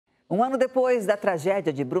Um ano depois da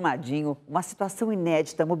tragédia de Brumadinho, uma situação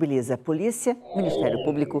inédita mobiliza polícia, Ministério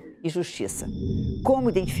Público e Justiça. Como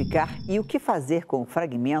identificar e o que fazer com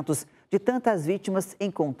fragmentos de tantas vítimas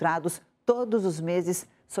encontrados todos os meses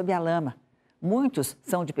sob a lama? Muitos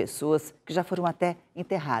são de pessoas que já foram até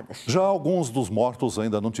enterradas. Já alguns dos mortos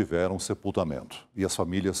ainda não tiveram sepultamento. E as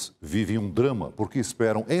famílias vivem um drama porque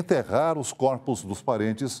esperam enterrar os corpos dos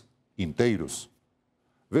parentes inteiros.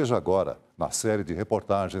 Veja agora na série de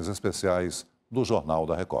reportagens especiais do Jornal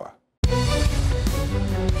da Record.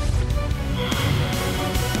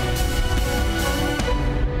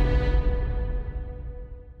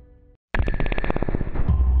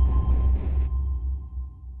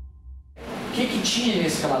 O que tinha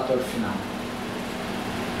nesse relatório final?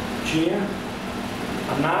 Tinha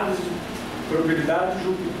análise de probabilidade de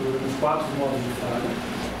ruptura nos 4 modos de falha.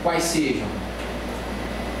 Quais sejam?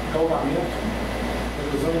 Calvamento,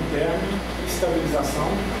 erosão interna, estabilização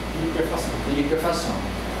e liquefação.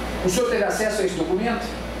 O senhor teve acesso a esse documento?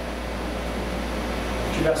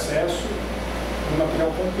 Tive acesso no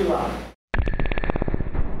material compilado.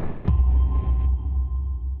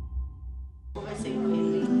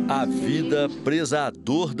 A vida presa à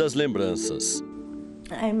dor das lembranças.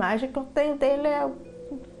 A imagem que eu tenho dele é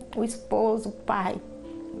o esposo, o pai,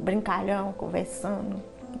 brincalhão, conversando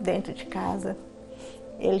dentro de casa.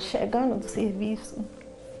 Ele chegando do serviço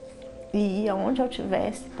e ia onde eu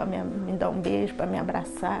estivesse para me dar um beijo, para me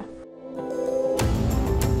abraçar.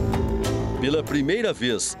 Pela primeira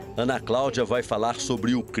vez, Ana Cláudia vai falar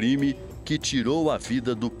sobre o crime que tirou a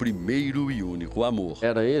vida do primeiro e único amor.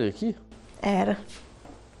 Era ele aqui? Era.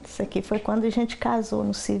 Isso aqui foi quando a gente casou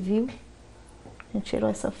no civil. A gente tirou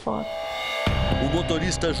essa foto. O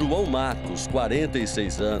motorista João Matos,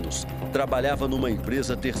 46 anos, trabalhava numa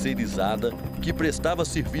empresa terceirizada que prestava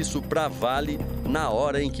serviço para a Vale na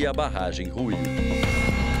hora em que a barragem ruiu.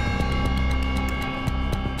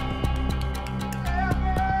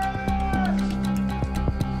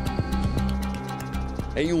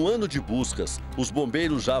 Em um ano de buscas, os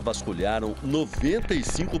bombeiros já vasculharam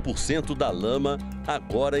 95% da lama,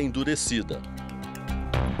 agora endurecida.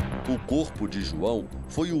 O corpo de João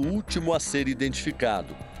foi o último a ser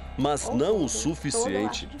identificado, mas não o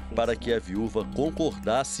suficiente para que a viúva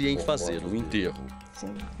concordasse em fazer o enterro.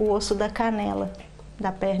 Sim. O osso da canela,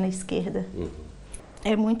 da perna esquerda,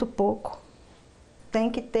 é muito pouco. Tem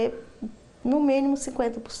que ter, no mínimo,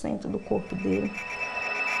 50% do corpo dele.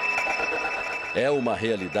 É uma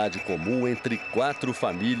realidade comum entre 4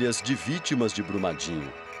 famílias de vítimas de Brumadinho.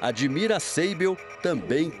 Admira Seibel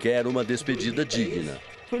também quer uma despedida digna.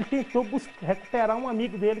 Ele tentou recuperar um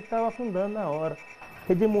amigo dele que estava afundando na hora. O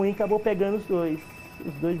redemoinho acabou pegando os dois.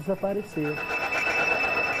 Os dois desapareceram.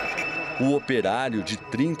 O operário de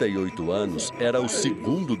 38 anos era o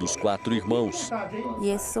segundo dos 4 irmãos. E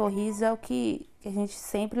esse sorriso é o que a gente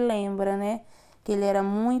sempre lembra, né? Que ele era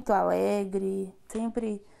muito alegre,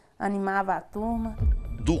 sempre animava a turma.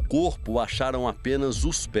 Do corpo acharam apenas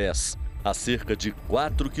os pés, a cerca de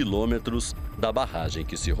 4 quilômetros da barragem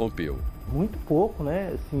que se rompeu. Muito pouco,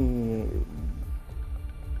 né? Assim,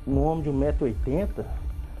 um homem de 1,80 m,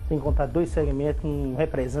 sem contar 2 segmentos, não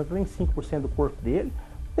representa nem 5% do corpo dele.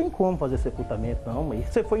 Não tem como fazer sepultamento, não. Mas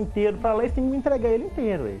se você for inteiro para lá, você tem que me entregar ele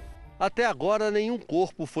inteiro. Aí. Até agora, nenhum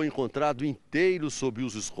corpo foi encontrado inteiro sob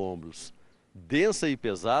os escombros. Densa e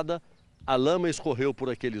pesada, a lama escorreu por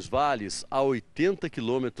aqueles vales a 80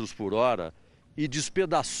 km por hora e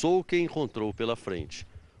despedaçou quem encontrou pela frente.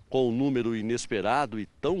 Com um número inesperado e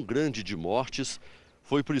tão grande de mortes,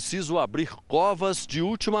 foi preciso abrir covas de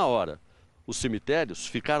última hora. Os cemitérios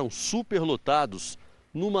ficaram superlotados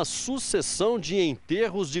numa sucessão de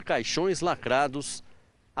enterros de caixões lacrados,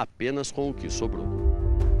 apenas com o que sobrou.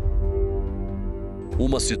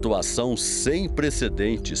 Uma situação sem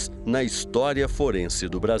precedentes na história forense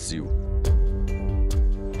do Brasil.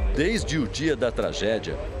 Desde o dia da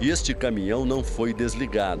tragédia, este caminhão não foi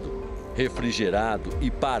desligado. Refrigerado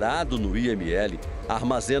e parado no IML,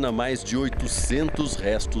 armazena mais de 800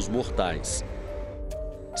 restos mortais.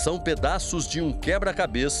 São pedaços de um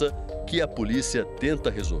quebra-cabeça que a polícia tenta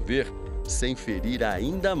resolver sem ferir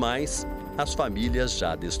ainda mais as famílias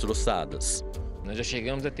já destroçadas. Nós já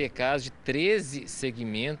chegamos a ter casos de 13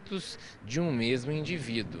 segmentos de um mesmo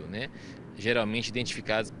indivíduo, né? Geralmente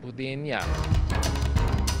identificados por DNA.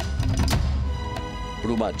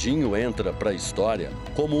 Brumadinho entra para a história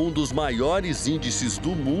como um dos maiores índices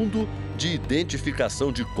do mundo de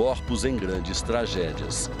identificação de corpos em grandes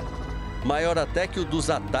tragédias. Maior até que o dos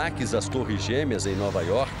ataques às Torres Gêmeas em Nova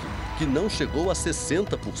York, que não chegou a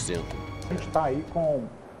 60%. A gente está aí com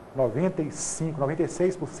 95%,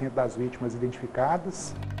 96% das vítimas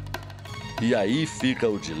identificadas. E aí fica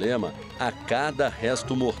o dilema a cada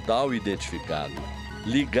resto mortal identificado.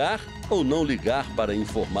 Ligar ou não ligar para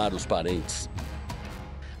informar os parentes?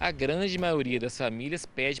 A grande maioria das famílias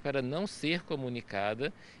pede para não ser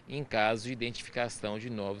comunicada em caso de identificação de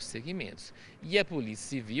novos segmentos. E a Polícia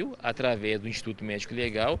Civil, através do Instituto Médico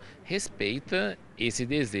Legal, respeita esse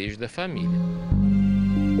desejo da família.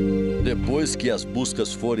 Depois que as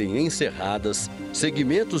buscas forem encerradas,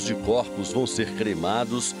 segmentos de corpos vão ser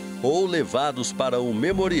cremados ou levados para um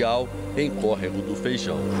memorial em Córrego do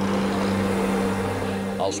Feijão.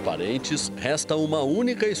 Aos parentes, resta uma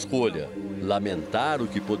única escolha: lamentar o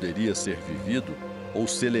que poderia ser vivido ou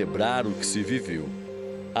celebrar o que se viveu.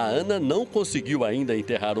 A Ana não conseguiu ainda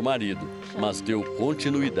enterrar o marido, mas deu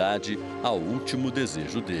continuidade ao último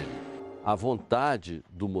desejo dele. A vontade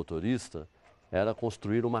do motorista era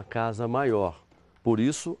construir uma casa maior. Por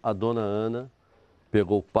isso, a dona Ana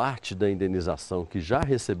pegou parte da indenização que já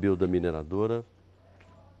recebeu da mineradora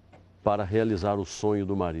para realizar o sonho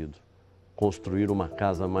do marido: construir uma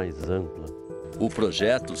casa mais ampla. O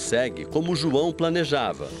projeto segue como João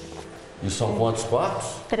planejava. E são quantos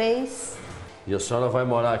quartos? 3. E a senhora vai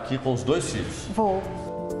morar aqui com os 2 filhos? Vou.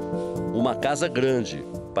 Uma casa grande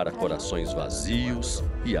para corações vazios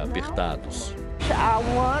e apertados. Já há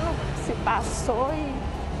um ano se passou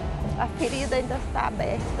e a ferida ainda está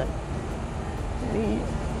aberta.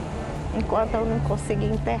 E enquanto eu não conseguir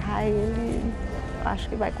enterrar ele, acho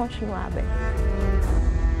que vai continuar aberto.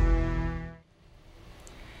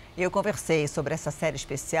 Eu conversei sobre essa série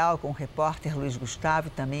especial com o repórter Luiz Gustavo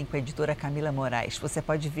e também com a editora Camila Moraes. Você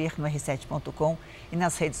pode ver no r7.com e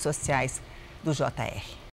nas redes sociais do JR.